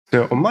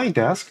So on my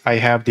desk, I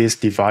have this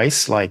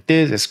device like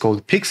this. It's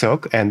called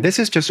Pixel, and this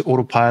is just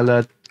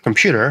autopilot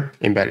computer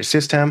embedded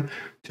system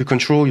to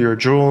control your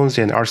drones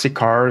and RC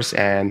cars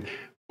and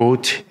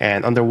boat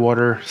and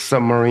underwater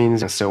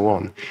submarines and so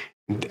on.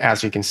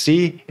 As you can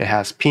see, it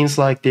has pins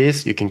like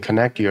this. You can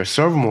connect your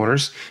servo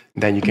motors.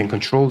 Then you can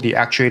control the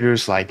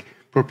actuators like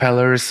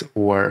propellers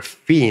or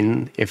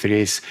fin if it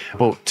is a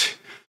boat.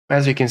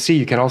 As you can see,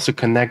 you can also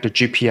connect the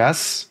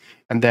GPS,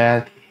 and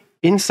then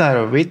inside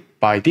of it,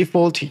 by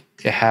default, it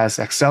has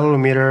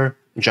accelerometer,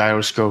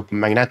 gyroscope,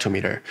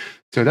 magnetometer.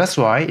 So that's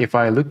why if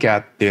I look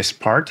at this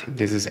part,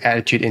 this is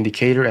attitude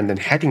indicator and then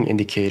heading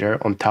indicator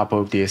on top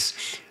of this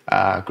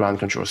ground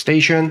control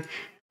station.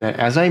 Then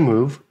as I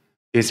move,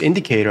 this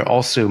indicator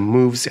also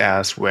moves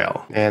as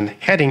well, and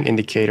heading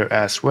indicator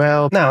as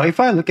well. Now, if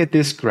I look at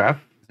this graph,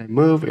 as I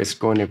move, it's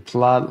going to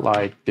plot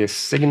like this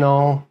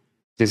signal.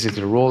 This is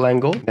the roll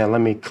angle. Then let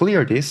me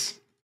clear this.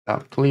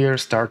 Stop, clear,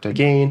 start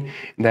again.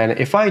 And then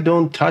if I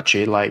don't touch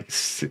it, like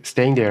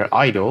staying there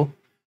idle,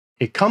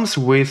 it comes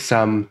with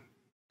some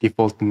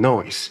default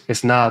noise.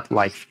 It's not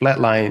like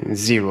flatline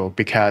 0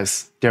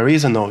 because there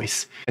is a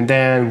noise. And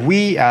then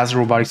we as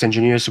robotics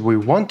engineers, we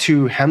want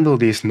to handle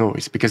this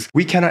noise because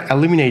we cannot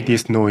eliminate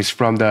this noise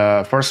from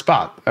the first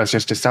spot. It's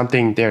just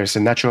something, there's a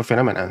natural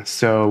phenomenon.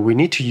 So we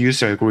need to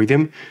use an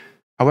algorithm.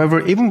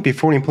 However, even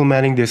before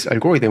implementing this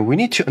algorithm, we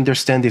need to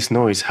understand this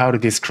noise, how to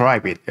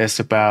describe it. It's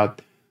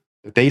about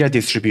data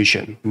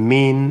distribution,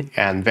 mean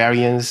and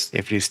variance.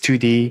 If it is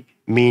 2D,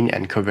 mean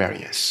and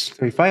covariance.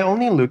 So if I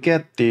only look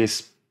at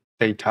this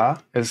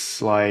data,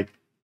 it's like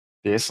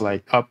this,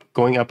 like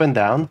going up and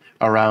down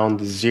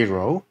around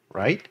 0,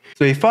 right?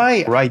 So if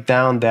I write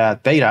down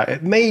that data,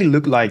 it may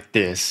look like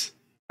this.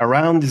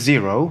 Around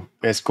 0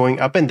 is going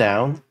up and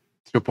down,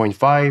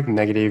 0.5,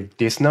 negative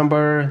this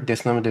number,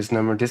 this number, this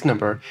number, this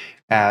number,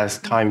 as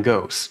time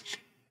goes.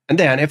 And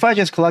then if I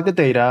just collect the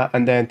data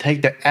and then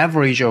take the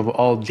average of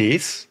all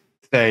these,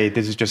 say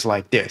this is just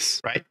like this,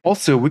 right?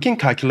 Also, we can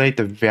calculate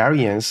the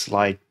variance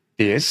like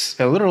this.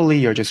 And literally,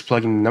 you're just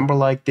plugging a number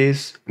like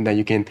this, and then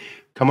you can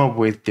come up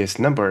with this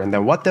number. And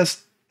then what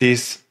does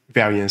this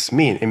variance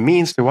mean? It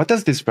means, so what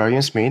does this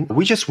variance mean?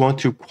 We just want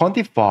to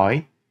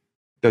quantify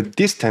the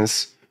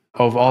distance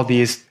of all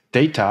these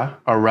data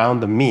around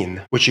the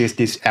mean, which is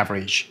this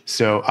average.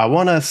 So I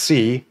want to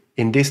see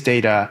in this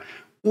data,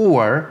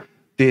 or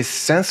this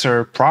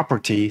sensor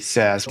property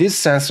says this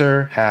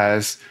sensor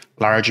has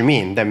large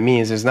mean. That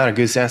means it's not a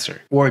good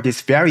sensor. Or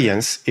this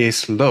variance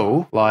is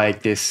low,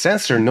 like this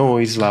sensor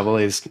noise level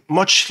is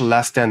much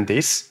less than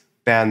this,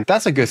 then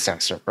that's a good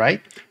sensor,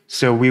 right?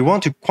 So we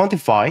want to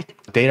quantify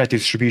data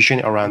distribution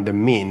around the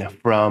mean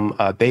from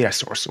a data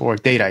source or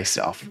data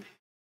itself.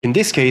 In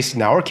this case,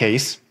 in our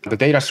case, the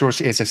data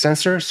source is a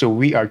sensor, so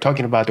we are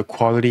talking about the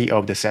quality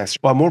of the sensor.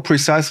 But more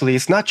precisely,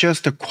 it's not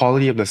just the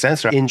quality of the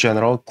sensor, in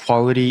general,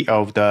 quality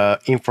of the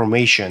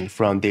information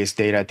from this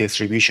data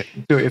distribution.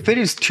 So if it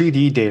is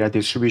 2D data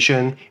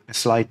distribution,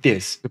 it's like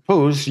this.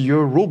 Suppose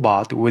your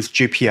robot with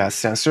GPS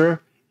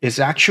sensor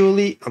is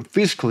actually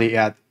physically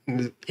at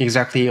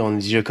exactly on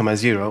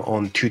 0,0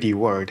 on 2D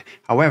world.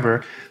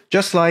 However,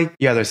 just like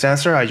the other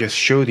sensor I just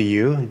showed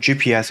you,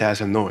 GPS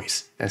has a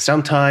noise. And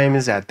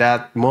sometimes at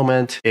that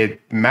moment, it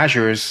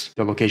measures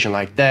the location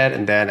like that.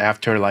 And then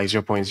after like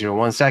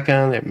 0.01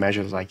 second, it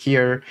measures like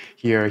here,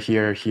 here,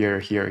 here, here,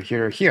 here,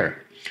 here,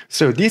 here.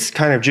 So this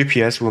kind of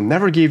GPS will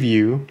never give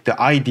you the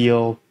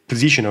ideal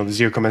position of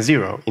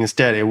 0,0.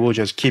 Instead, it will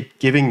just keep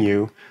giving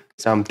you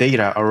some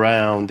data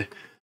around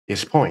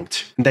this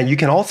point. And then you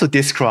can also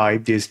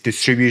describe this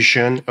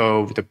distribution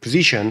of the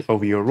position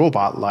of your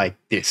robot like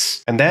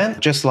this. And then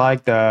just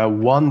like the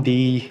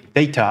 1D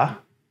data,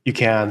 you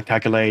can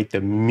calculate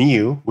the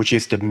mu, which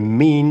is the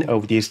mean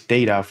of this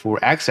data for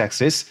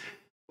x-axis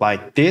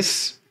like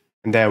this,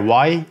 and then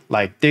y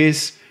like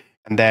this,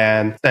 and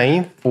then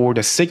same for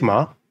the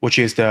sigma, which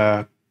is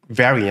the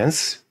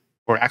variance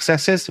for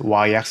x-axis,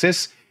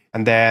 y-axis,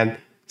 and then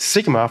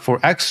sigma for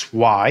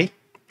xy,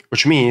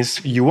 which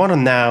means you want to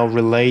now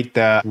relate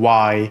the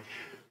y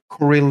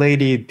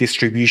correlated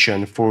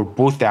distribution for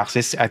both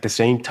axes at the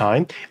same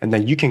time, and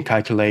then you can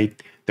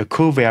calculate the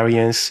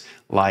covariance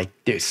like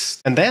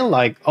this. And then,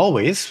 like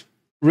always,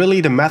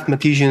 really the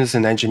mathematicians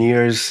and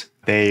engineers,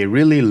 they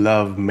really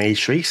love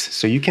matrix.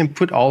 So you can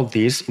put all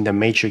these in the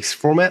matrix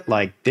format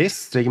like this: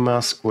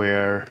 sigma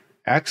square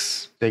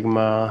x,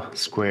 sigma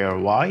square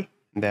y,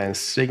 and then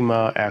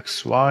sigma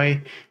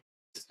xy,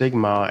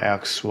 sigma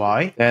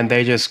xy, and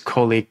they just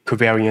call it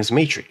covariance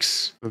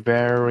matrix.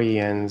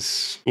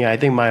 Covariance. Yeah, I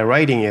think my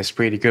writing is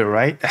pretty good,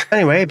 right?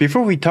 Anyway,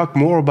 before we talk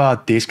more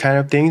about these kind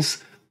of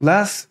things,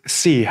 let's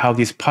see how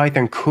this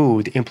Python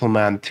code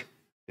implement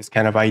this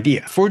kind of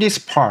idea. For this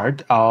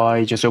part,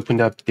 I just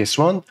opened up this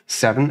one,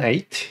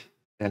 7.8.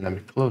 Then let me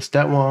close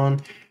that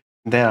one.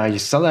 Then I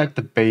just select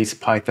the base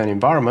Python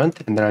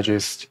environment, and then I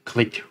just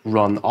click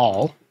run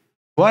all.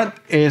 What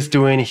it's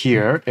doing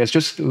here is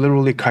just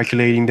literally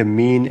calculating the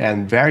mean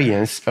and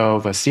variance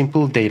of a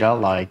simple data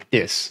like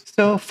this.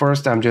 So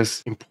first, I'm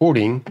just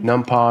importing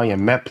NumPy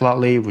and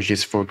Matplotlib, which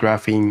is for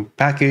graphing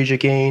package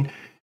again.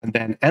 And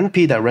then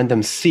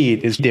np.random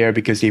seed is there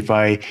because if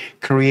I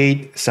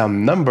create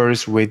some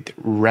numbers with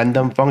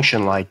random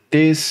function like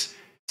this,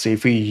 so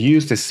if we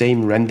use the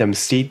same random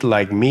seed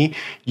like me,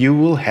 you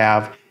will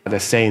have the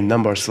same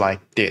numbers like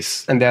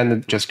this. And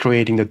then just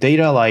creating the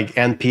data like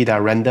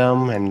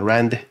np.random and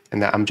rand,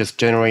 and I'm just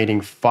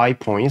generating 5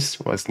 points.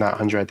 Well, it's not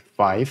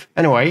 105.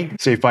 Anyway,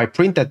 so if I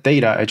print that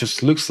data, it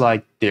just looks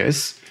like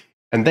this.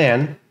 And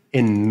then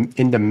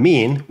in the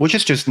mean, which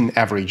is just an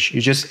average, you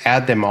just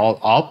add them all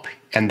up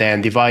and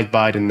then divide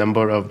by the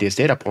number of this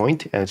data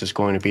point, and it's just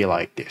going to be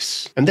like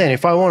this. And then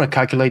if I want to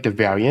calculate the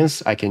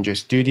variance, I can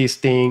just do this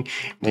thing.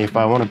 And if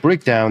I want to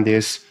break down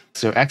this,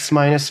 so x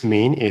minus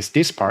mean is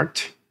this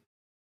part,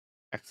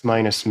 x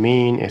minus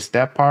mean is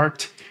that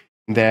part.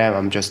 And then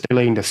I'm just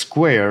calculating the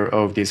square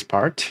of this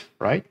part,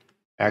 right?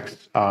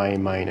 xi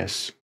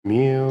minus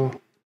mu.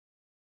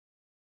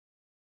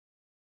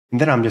 And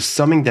then I'm just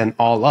summing them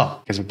all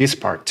up because of this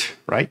part,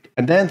 right?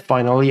 And then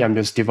finally, I'm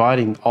just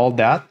dividing all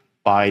that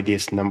by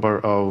this number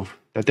of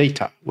the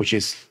data, which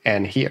is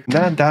n here. And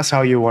then that's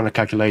how you want to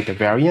calculate the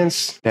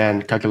variance.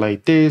 Then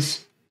calculate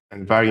this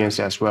and variance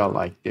as well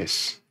like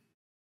this.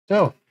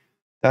 So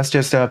that's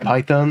just a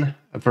Python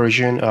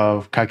version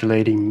of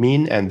calculating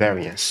mean and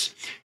variance.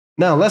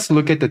 Now let's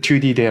look at the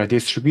 2D data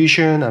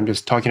distribution. I'm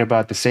just talking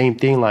about the same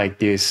thing like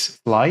this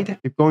slide.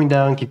 Keep going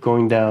down,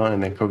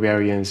 and then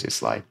covariance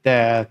is like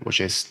that, which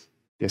is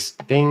this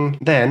thing.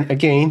 Then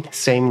again,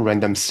 same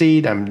random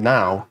seed. I'm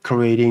now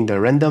creating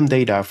the random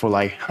data for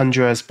like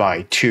hundreds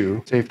by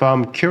 2. So if you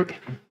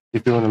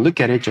want to look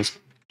at it, just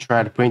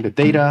try to print the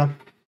data.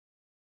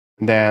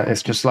 And then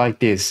it's just like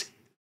this,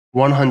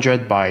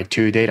 100 by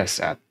 2 data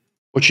set,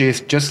 which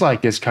is just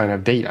like this kind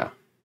of data,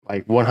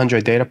 like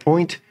 100 data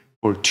point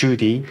for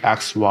 2D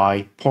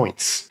XY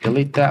points.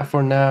 Delete that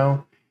for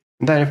now.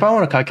 And then if I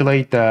want to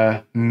calculate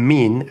the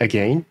mean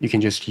again, you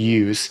can just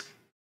use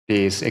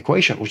this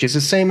equation, which is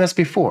the same as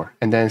before.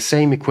 And then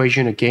same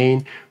equation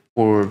again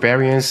for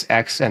variance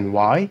X and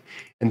Y.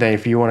 And then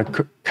if you want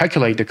to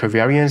calculate the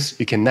covariance,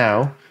 you can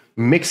now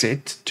mix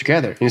it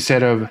together.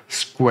 Instead of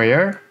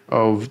square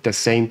of the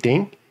same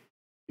thing,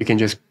 you can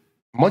just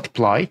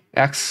multiply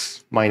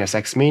X minus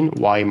X mean,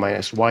 Y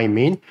minus Y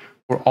mean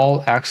for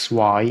all X,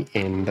 Y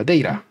in the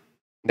data.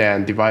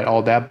 Then divide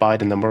all that by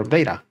the number of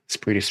data. It's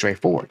pretty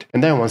straightforward.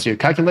 And then once you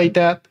calculate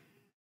that,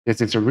 this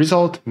is the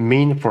result,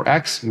 mean for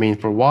X, mean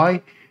for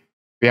Y,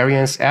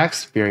 variance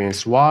X,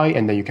 variance Y,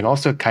 and then you can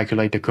also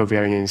calculate the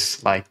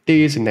covariance like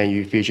this, and then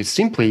if you just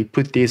simply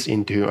put this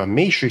into a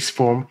matrix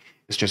form,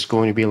 it's just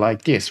going to be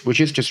like this, which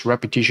is just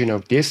repetition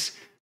of this.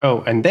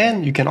 Oh, and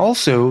then you can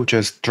also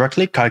just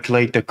directly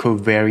calculate the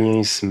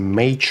covariance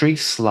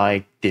matrix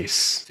like this.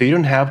 So you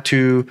don't have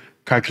to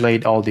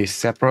calculate all this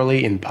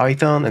separately in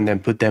Python and then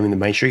put them in the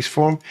matrix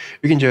form.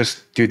 You can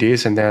just do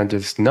this, and then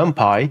just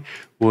NumPy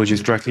will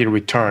just directly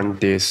return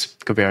this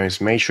covariance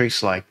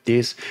matrix like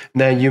this.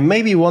 Then you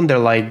maybe wonder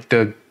like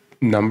the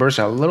numbers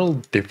are a little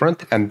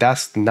different, and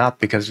that's not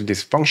because of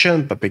this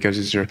function, but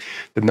because the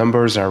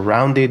numbers are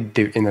rounded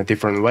in a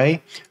different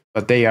way.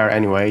 But they are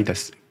anyway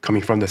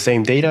coming from the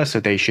same data, so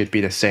they should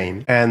be the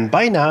same. And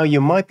by now,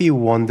 you might be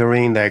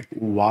wondering like,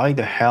 why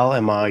the hell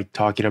am I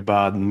talking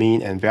about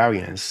mean and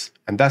variance?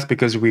 And that's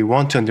because we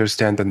want to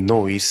understand the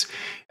noise.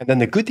 And then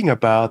the good thing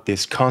about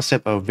this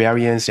concept of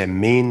variance and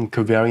mean,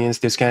 covariance,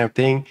 this kind of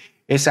thing,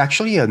 it's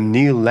actually a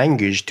new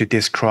language to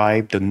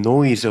describe the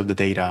noise of the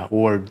data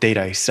or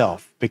data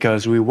itself,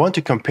 because we want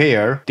to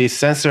compare this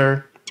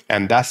sensor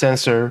and that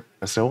sensor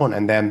and so on.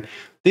 And then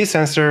this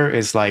sensor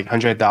is like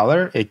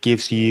 $100. It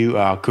gives you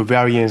a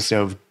covariance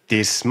of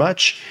this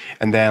much.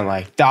 And then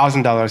like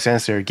 $1,000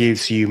 sensor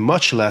gives you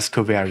much less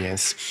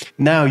covariance.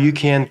 Now you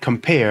can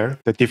compare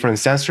the different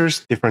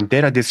sensors, different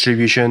data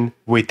distribution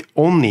with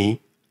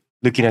only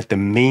looking at the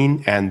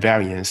mean and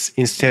variance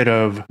instead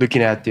of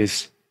looking at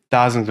this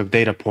thousands of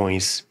data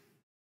points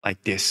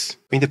like this.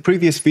 In the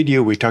previous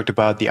video, we talked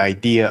about the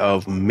idea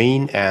of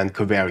mean and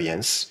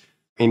covariance.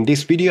 In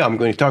this video, I'm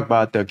going to talk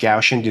about the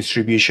Gaussian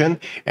distribution.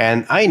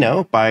 And I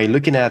know by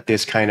looking at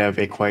this kind of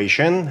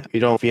equation,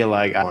 you don't feel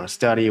like I want to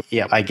study.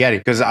 Yeah, I get it,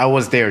 because I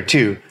was there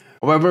too.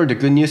 However, the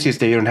good news is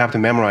that you don't have to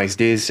memorize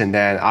this. And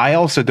then I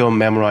also don't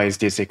memorize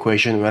this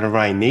equation whenever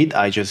I need.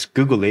 I just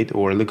Google it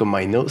or look at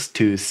my notes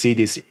to see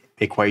this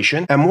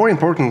equation. And more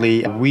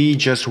importantly, we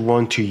just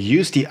want to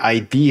use the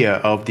idea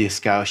of this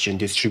Gaussian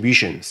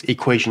distributions.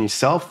 Equation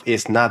itself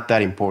is not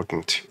that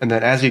important. And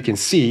then as you can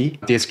see,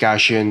 this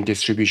Gaussian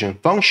distribution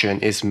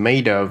function is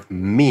made of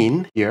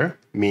mean here,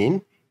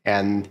 mean,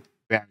 and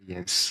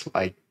variance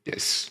like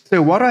this.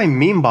 So what do I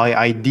mean by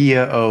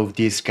idea of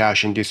this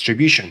Gaussian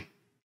distribution?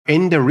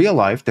 In the real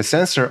life, the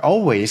sensor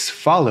always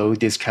follow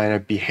this kind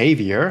of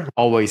behavior,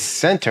 always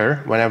center.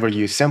 Whenever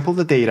you sample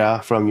the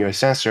data from your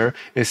sensor,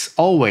 it's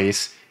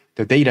always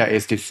the data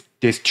is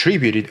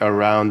distributed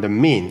around the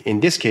mean.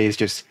 In this case,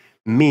 just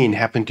mean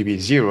happened to be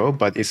 0,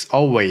 but it's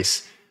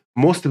always,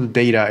 most of the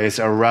data is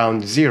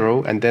around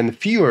 0, and then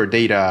fewer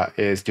data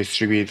is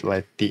distributed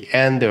at the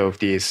end of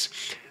this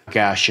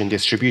Gaussian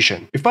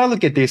distribution. If I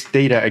look at this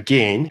data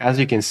again, as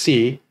you can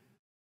see,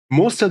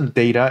 most of the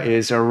data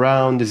is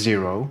around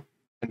 0.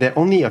 And then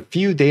only a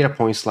few data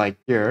points like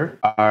here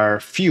are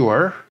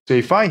fewer. So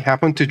if I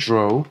happen to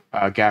draw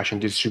a Gaussian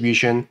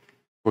distribution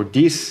for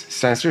this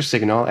sensor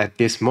signal at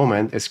this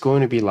moment, it's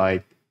going to be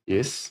like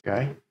this,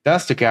 okay?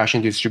 That's the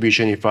Gaussian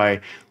distribution if I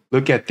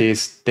look at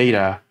this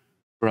data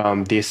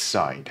from this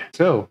side.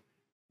 So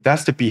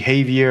that's the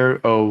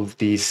behavior of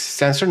the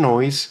sensor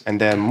noise,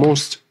 and then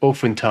most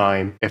often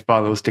time it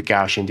follows the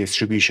Gaussian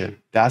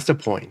distribution. That's the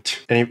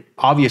point. And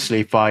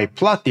obviously, if I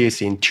plot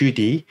this in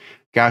 2D,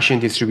 Gaussian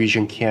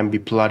distribution can be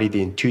plotted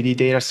in 2D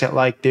data set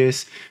like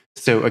this.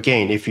 So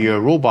again, if your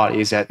robot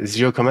is at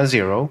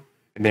 0,0,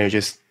 and then you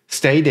just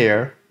stay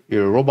there,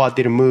 your robot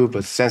didn't move,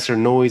 but sensor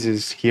noise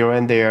is here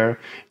and there.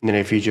 And then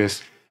if you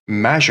just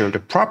measure the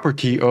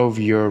property of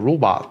your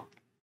robot,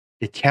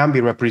 it can be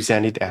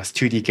represented as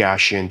 2D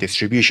Gaussian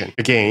distribution.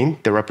 Again,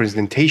 the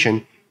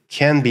representation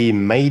can be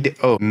made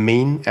of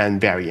mean and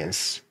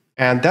variance.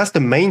 And that's the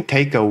main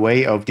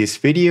takeaway of this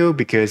video,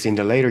 because in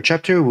the later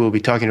chapter, we'll be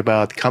talking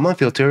about Kalman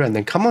filter, and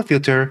then Kalman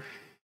filter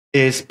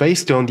is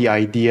based on the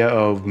idea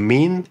of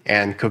mean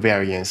and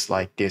covariance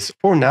like this.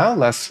 For now,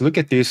 let's look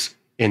at this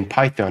in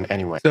Python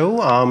anyway.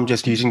 So I'm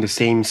just using the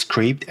same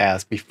script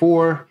as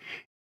before.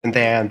 And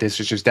then this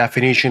is just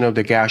definition of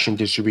the Gaussian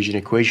distribution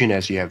equation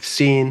as you have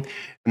seen.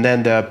 And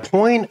then the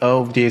point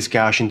of this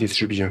Gaussian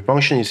distribution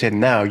function is that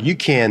now you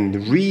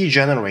can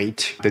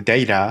regenerate the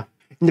data.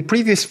 In the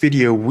previous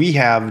video, we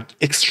have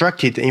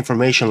extracted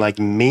information like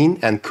mean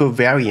and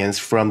covariance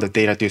from the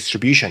data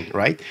distribution,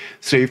 right?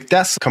 So if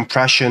that's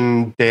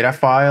compression data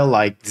file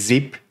like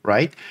zip,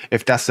 right?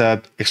 If that's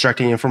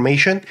extracting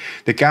information,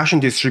 the Gaussian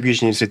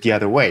distribution is the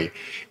other way.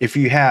 If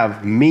you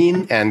have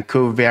mean and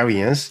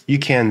covariance, you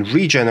can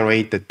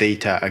regenerate the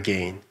data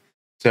again.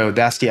 So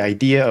that's the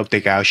idea of the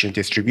Gaussian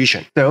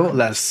distribution. So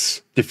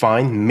let's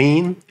define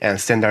mean, and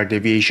standard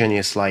deviation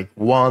is like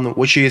 1,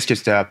 which is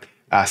just a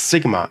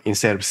sigma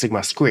instead of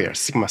sigma square.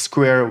 Sigma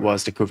square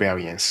was the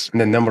covariance.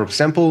 And the number of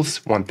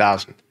samples,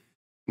 1000.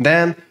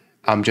 Then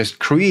I'm just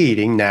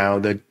creating now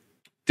the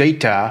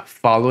data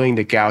following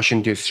the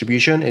Gaussian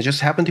distribution. It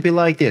just happened to be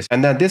like this.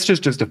 And then this is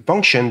just the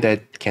function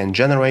that can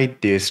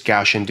generate this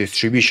Gaussian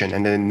distribution.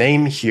 And the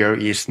name here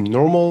is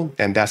normal.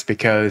 And that's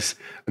because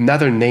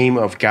another name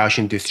of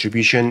Gaussian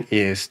distribution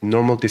is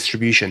normal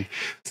distribution.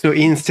 So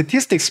in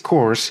statistics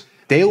course,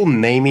 they will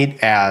name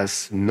it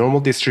as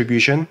normal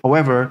distribution.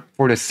 However,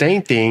 for the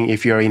same thing,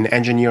 if you're in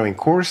engineering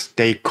course,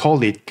 they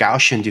call it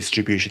Gaussian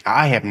distribution.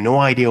 I have no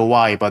idea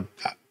why, but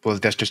well,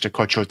 that's just a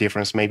cultural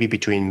difference maybe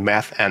between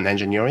math and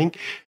engineering.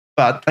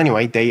 But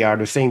anyway, they are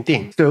the same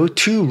thing. So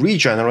to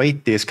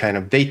regenerate this kind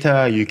of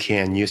data, you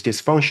can use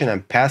this function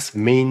and pass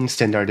mean,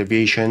 standard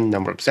deviation,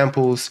 number of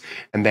samples,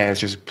 and then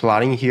it's just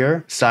plotting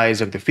here,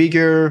 size of the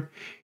figure.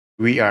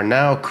 We are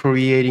now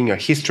creating a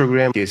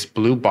histogram, these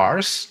blue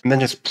bars, and then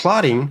just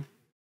plotting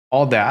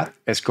all that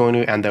is going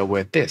to end up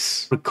with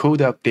this. The code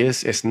of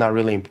this is not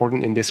really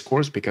important in this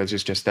course because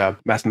it's just a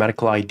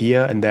mathematical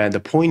idea. And then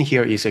the point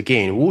here is,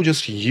 again, we'll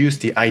just use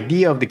the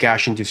idea of the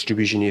Gaussian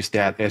distribution is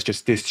that it's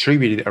just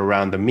distributed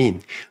around the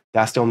mean.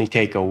 That's the only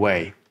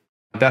takeaway.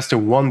 That's the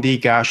 1D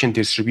Gaussian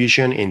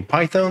distribution in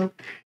Python.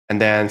 And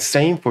then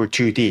same for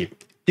 2D.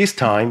 This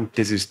time,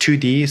 this is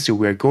 2D, so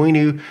we're going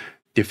to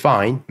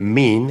define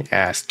mean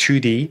as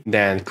 2D,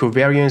 then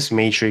covariance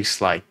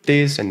matrix like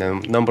this, and then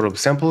number of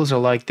samples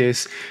are like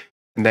this.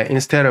 And then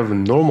instead of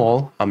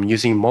normal, I'm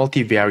using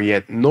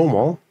multivariate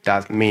normal.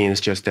 That means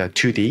just a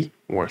 2D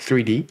or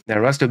 3D. The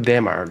rest of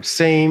them are the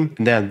same.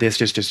 And then this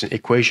is just an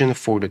equation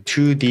for the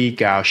 2D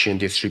Gaussian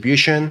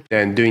distribution.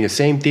 Then doing the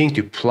same thing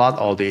to plot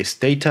all this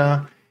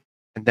data.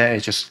 And then it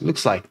just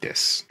looks like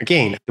this.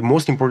 Again, the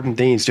most important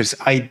thing is just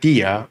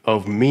idea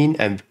of mean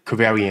and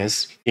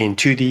covariance in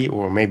 2D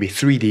or maybe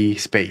 3D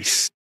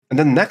space. And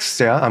then next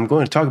step, I'm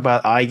going to talk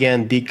about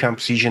eigen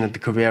decomposition of the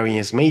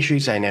covariance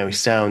matrix. I know it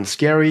sounds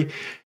scary.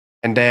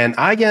 And then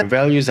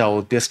eigenvalues, I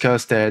will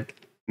discuss that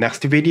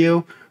next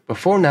video. But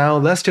for now,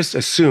 let's just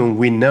assume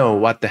we know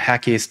what the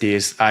heck is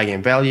this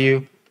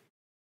eigenvalue.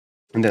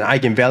 And then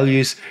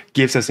eigenvalues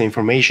gives us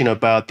information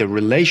about the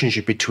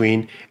relationship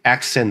between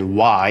x and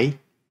y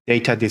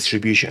data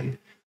distribution.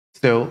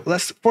 So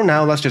for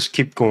now, let's just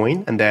keep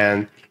going. And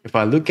then if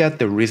I look at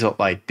the result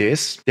like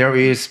this, there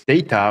is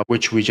data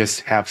which we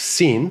just have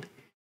seen.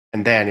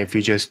 And then if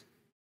we just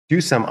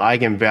do some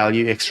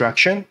eigenvalue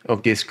extraction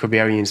of this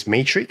covariance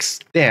matrix,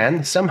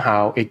 then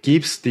somehow it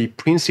gives the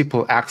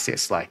principal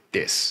axis like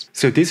this.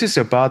 So this is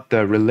about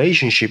the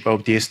relationship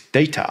of this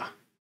data.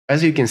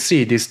 As you can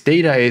see, this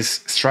data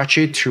is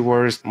stretched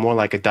towards more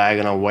like a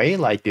diagonal way,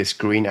 like this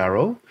green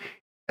arrow.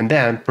 And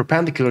then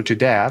perpendicular to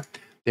that,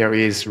 there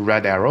is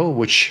red arrow,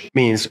 which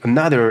means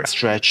another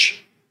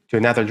stretch to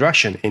another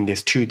direction in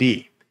this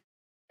 2D.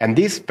 And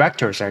these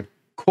vectors are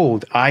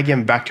called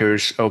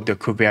eigenvectors of the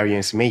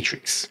covariance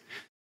matrix.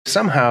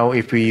 Somehow,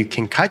 if we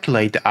can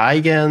calculate the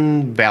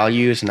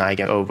eigenvalues and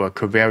eigen of a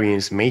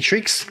covariance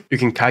matrix, you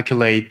can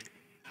calculate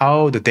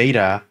how the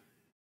data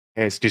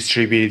is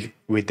distributed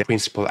with the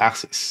principal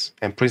axis.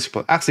 And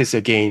principal axis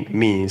again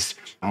means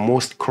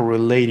most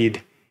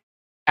correlated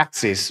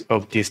axis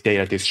of this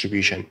data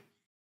distribution.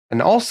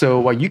 And also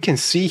what you can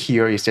see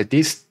here is that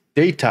this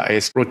data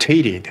is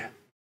rotated.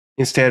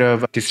 Instead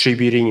of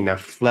distributing in a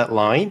flat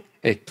line,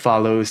 it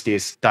follows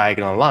this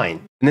diagonal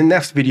line. In the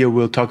next video,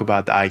 we'll talk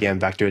about the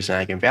eigenvectors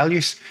and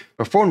eigenvalues.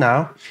 But for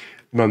now,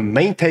 the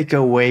main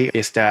takeaway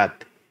is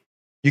that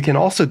you can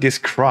also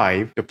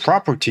describe the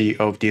property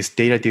of this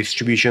data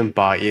distribution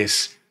by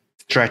its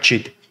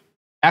stretched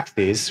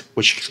axis,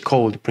 which is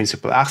called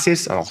principal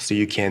axis. And also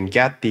you can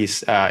get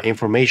this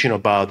information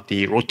about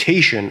the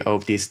rotation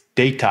of this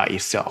data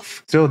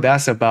itself. So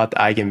that's about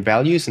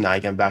eigenvalues and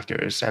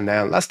eigenvectors. And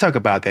then let's talk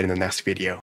about that in the next video.